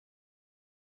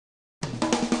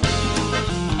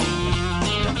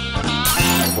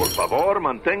favor,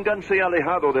 manténganse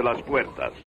alejado de las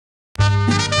puertas.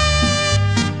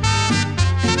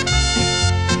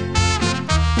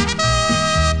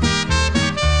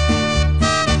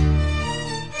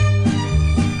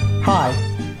 Hi.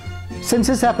 Since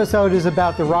this episode is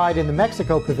about the ride in the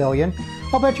Mexico Pavilion,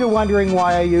 I'll bet you're wondering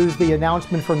why I used the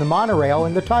announcement from the monorail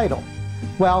in the title.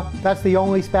 Well, that's the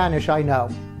only Spanish I know.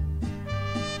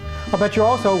 I'll bet you're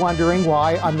also wondering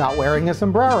why I'm not wearing a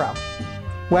sombrero.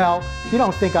 Well, you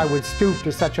don't think I would stoop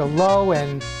to such a low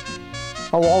and...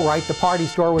 oh, all right, the party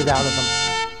store was out of them.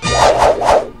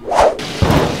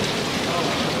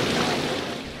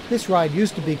 This ride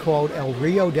used to be called El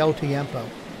Rio del Tiempo,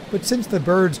 but since the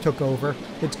birds took over,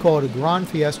 it's called a Gran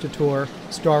Fiesta tour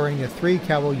starring the three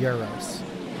caballeros.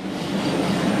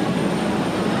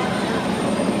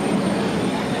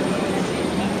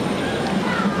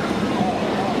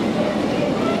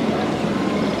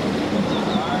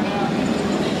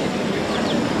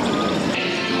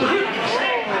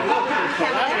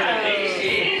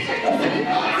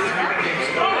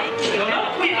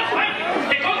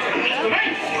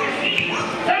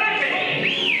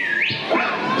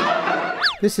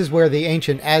 This is where the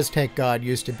ancient Aztec god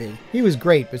used to be. He was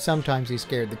great, but sometimes he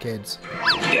scared the kids.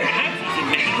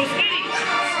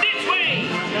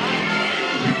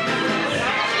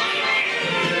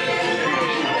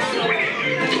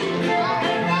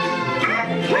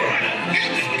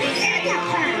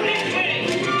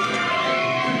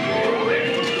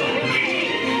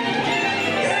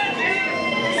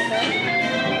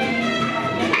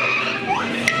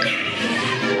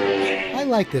 I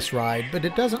like this ride, but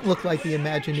it doesn't look like the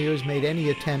Imagineers made any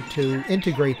attempt to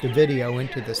integrate the video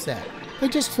into the set. They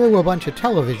just threw a bunch of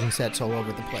television sets all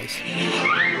over the place.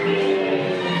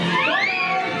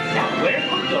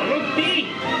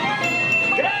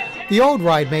 The old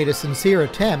ride made a sincere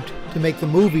attempt to make the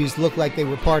movies look like they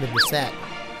were part of the set.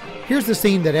 Here's the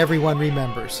scene that everyone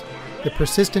remembers: the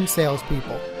persistent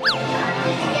salespeople.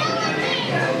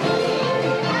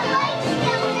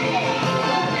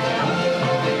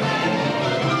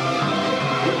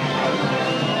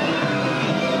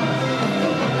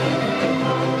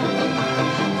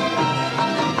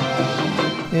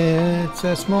 It's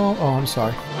a small... oh, I'm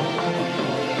sorry.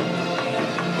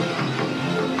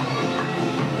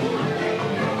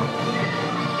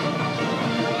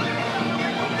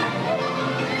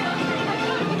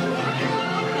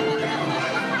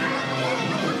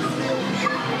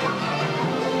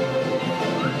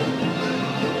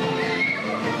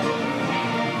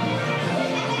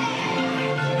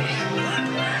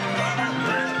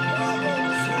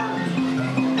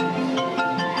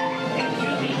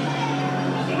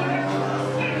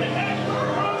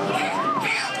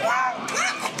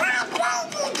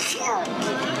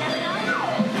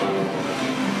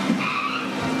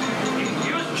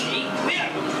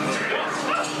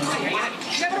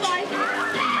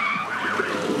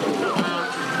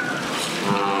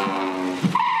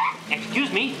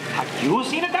 Have you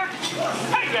seen a duck?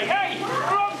 Hey, hey, hey!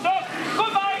 Wrong duck!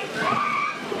 Goodbye!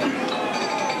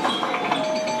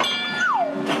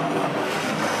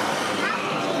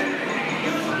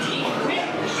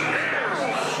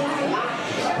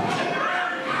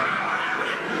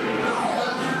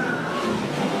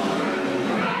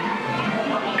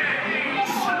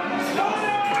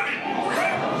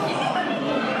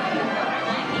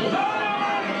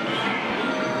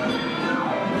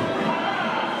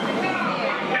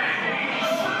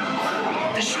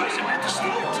 The show's about to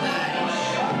start.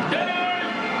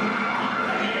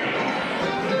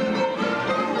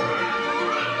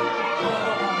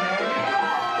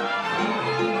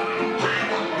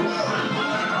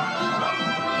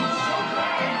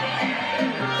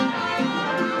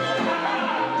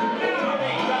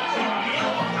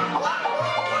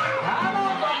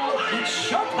 It's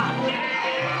showtime!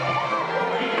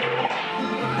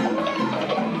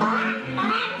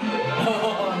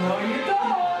 Oh, no you don't!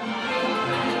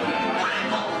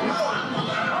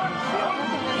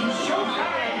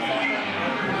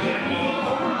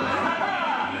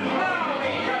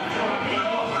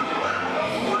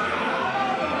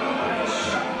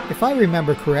 If I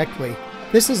remember correctly,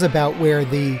 this is about where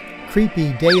the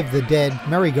creepy Day of the Dead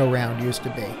merry-go-round used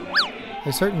to be. I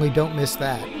certainly don't miss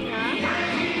that.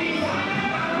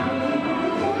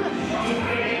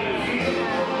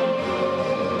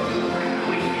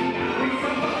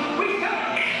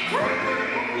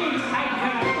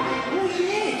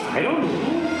 I don't know.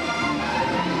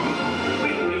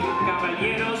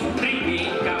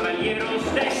 Caballeros,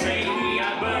 they say we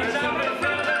are birds of a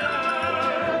feather.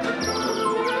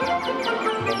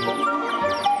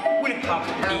 We're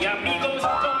company amigos,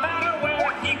 no matter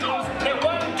where he goes. They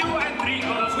 1, 2, and 3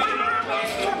 goes. We're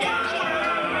always together.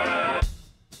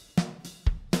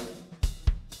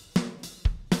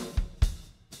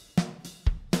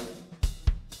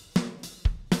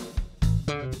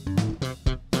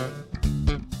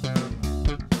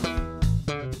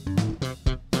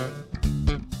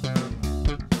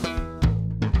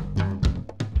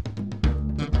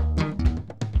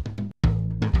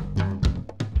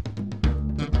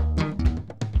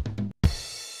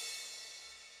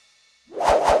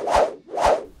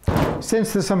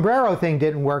 Since the sombrero thing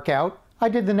didn't work out, I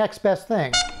did the next best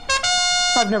thing.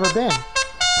 I've never been.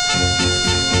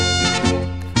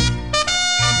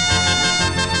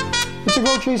 It's a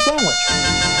grilled cheese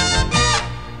sandwich.